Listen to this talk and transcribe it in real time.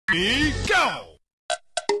Go!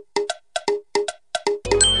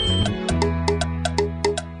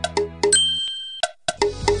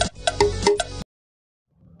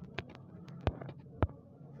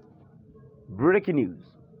 Breaking news.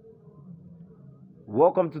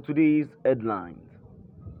 Welcome to today's headlines.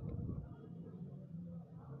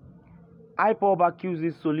 Ipob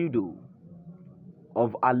accuses Soludo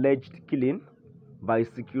of alleged killing by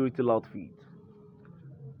security outfit.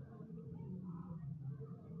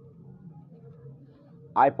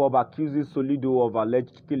 Ipob accuses Soludo of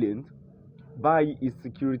alleged killing by his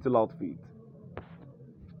security outfit.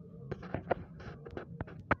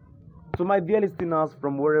 To my dear listeners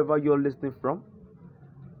from wherever you're listening from,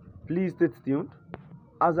 please stay tuned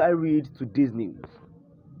as I read today's news.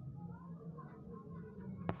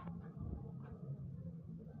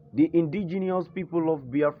 The indigenous people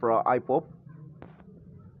of Biafra, Ipob,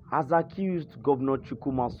 has accused Governor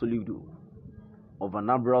Chukwuma Soludo of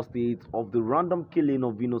Anambra State of the random killing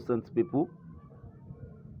of innocent people,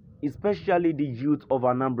 especially the youth of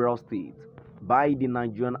Anambra State, by the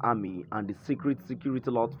Nigerian army and the secret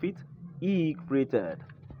security outfit he created.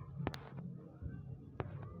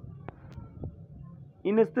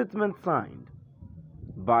 In a statement signed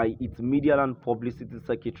by its Media and Publicity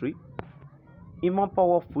Secretary, Imam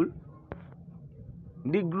Powerful,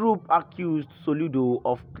 the group accused Soludo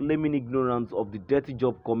of claiming ignorance of the dirty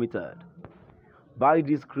job committed by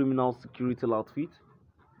this criminal security outfit,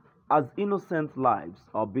 as innocent lives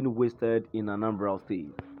are being wasted in Anambra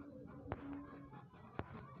State.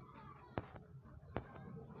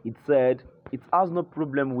 It said it has no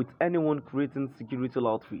problem with anyone creating security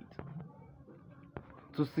outfit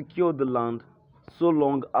to secure the land so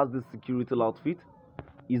long as the security outfit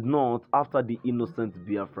is not after the innocent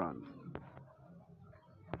Biafrans.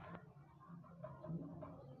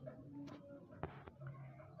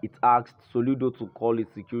 It asked Soludo to call his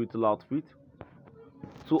security outfit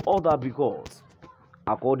to order because,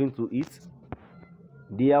 according to it,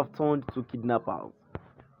 they have turned to kidnappers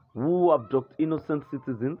who abduct innocent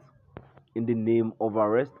citizens in the name of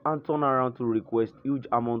arrest and turn around to request huge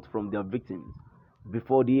amounts from their victims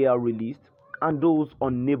before they are released, and those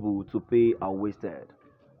unable to pay are wasted.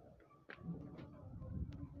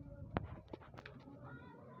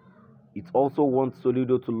 It also wants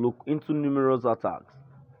Soludo to look into numerous attacks,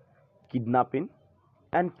 kidnapping,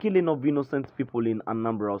 and killing of innocent people in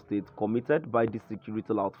Anambra State committed by the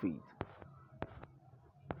security outfit.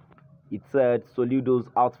 It said Soludo's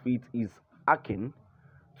outfit is akin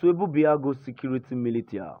to Ebubiago's security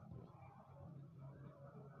militia.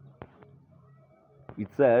 It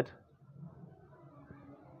said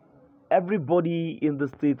everybody in the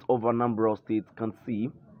state of Anambra State can see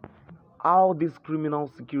how this criminal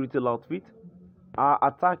security outfit are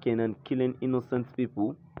attacking and killing innocent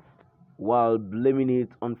people while blaming it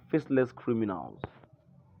on faceless criminals.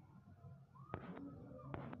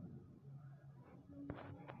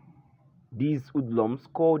 These hoodlums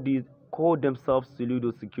call themselves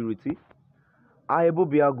Soludo Security are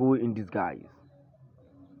Ebubiago in disguise.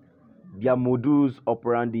 Their modus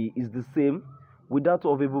operandi is the same with that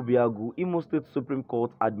of Ebubiago, Imo State Supreme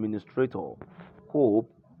Court Administrator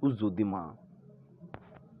Hope Uzodinma.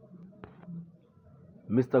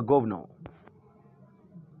 Mr. Governor,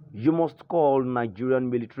 you must call Nigerian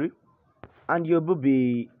military and your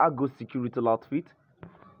Ebubiago security outfit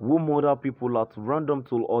who murder people at random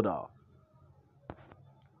to order.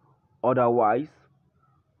 Otherwise,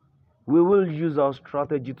 we will use our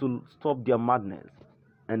strategy to stop their madness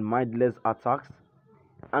and mindless attacks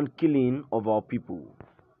and killing of our people.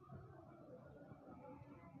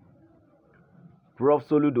 Prof.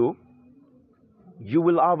 Soludo, you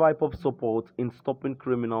will have Ipob support in stopping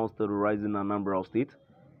criminals terrorizing Anambra State,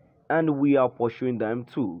 and we are pursuing them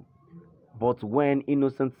too. But when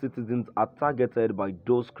innocent citizens are targeted by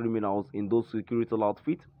those criminals in those security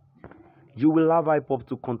outfits, you will have Ipob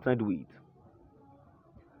to contend with.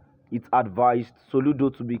 It advised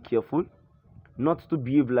Soludo to be careful not to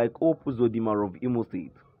behave like Hope Uzodinma of Imo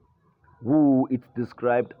State, who it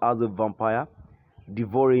described as a vampire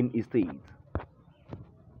devouring his state.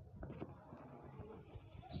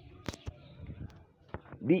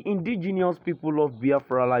 The indigenous people of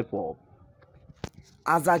Biafra Ipob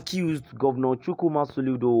has accused Governor Chukwuma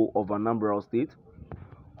Soludo of Anambra State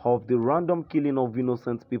of the random killing of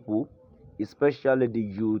innocent people, especially the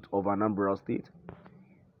youth of Anambra State,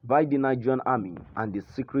 by the Nigerian army and the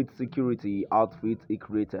secret security outfit he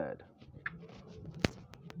created.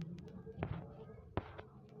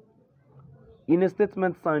 In a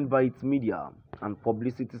statement signed by its Media and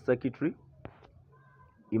Publicity Secretary,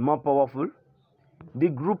 Imam Powerful, The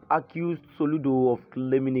group accused Soludo of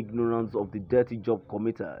claiming ignorance of the dirty job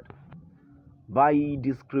committed by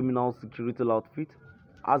this criminal security outfit,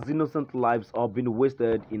 as innocent lives are being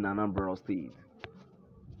wasted in Anambra State.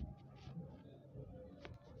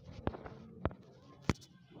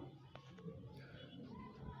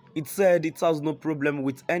 It said it has no problem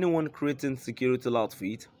with anyone creating security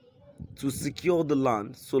outfit to secure the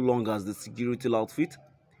land so long as the security outfit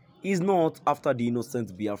is not after the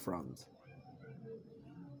innocent Biafrans.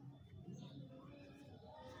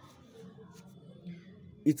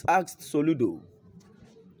 It asked Soludo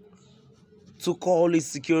to call his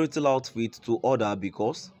security outfit to order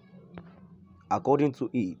because, according to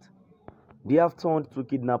it, they have turned to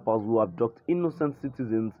kidnappers who abduct innocent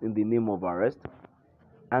citizens in the name of arrest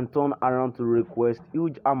and turn around to request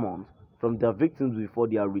huge amounts from their victims before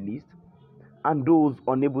they are released, and those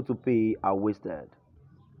unable to pay are wasted.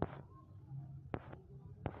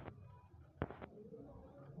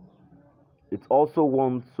 It also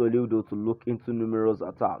wants Soludo to look into numerous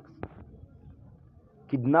attacks,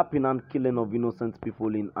 kidnapping and killing of innocent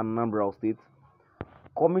people in Anambra State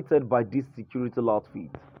committed by this security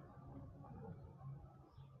outfit.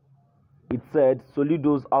 It said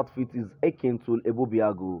Soludo's outfit is akin to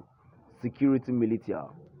Ebobiago security militia.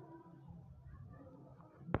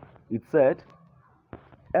 It said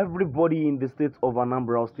everybody in the state of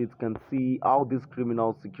Anambra State can see how this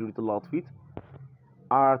criminal security outfit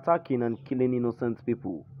are attacking and killing innocent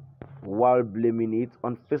people while blaming it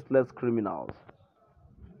on faceless criminals.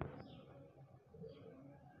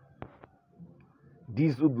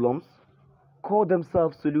 These hoodlums call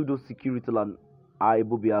themselves Soludo security and are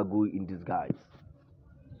Ebobiago in disguise.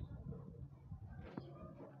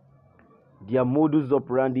 Their modus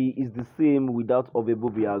operandi is the same with that of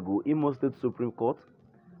Ebobiago Imo State Supreme Court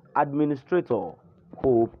Administrator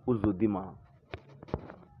Hope Uzodimma.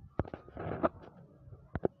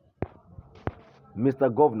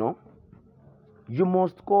 Mr. Governor, you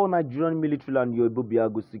must call Nigerian military and your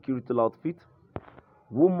Ebobiago security outfit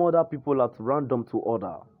who murder people at random to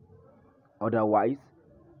order. Otherwise,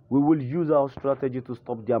 we will use our strategy to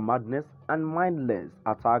stop their madness and mindless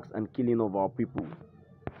attacks and killing of our people.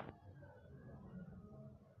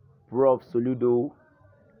 Prof. Soludo,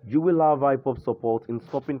 you will have Ipob support in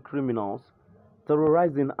stopping criminals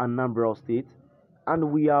terrorizing Anambra State,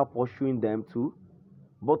 and we are pursuing them too.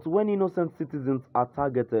 But when innocent citizens are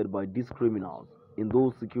targeted by these criminals in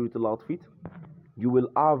those security outfits, you will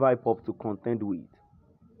have Ipob to contend with.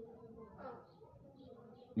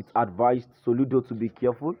 It advised Soludo to be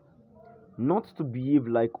careful, not to behave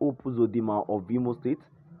like Hope Uzodimma of Imo State,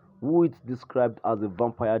 who it described as a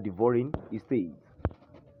vampire devouring his state.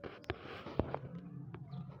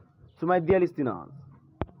 To my dear listeners,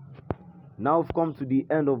 now we've come to the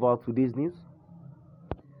end of our today's news.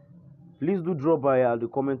 Please do drop by the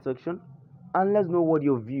comment section and let's know what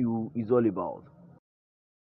your view is all about.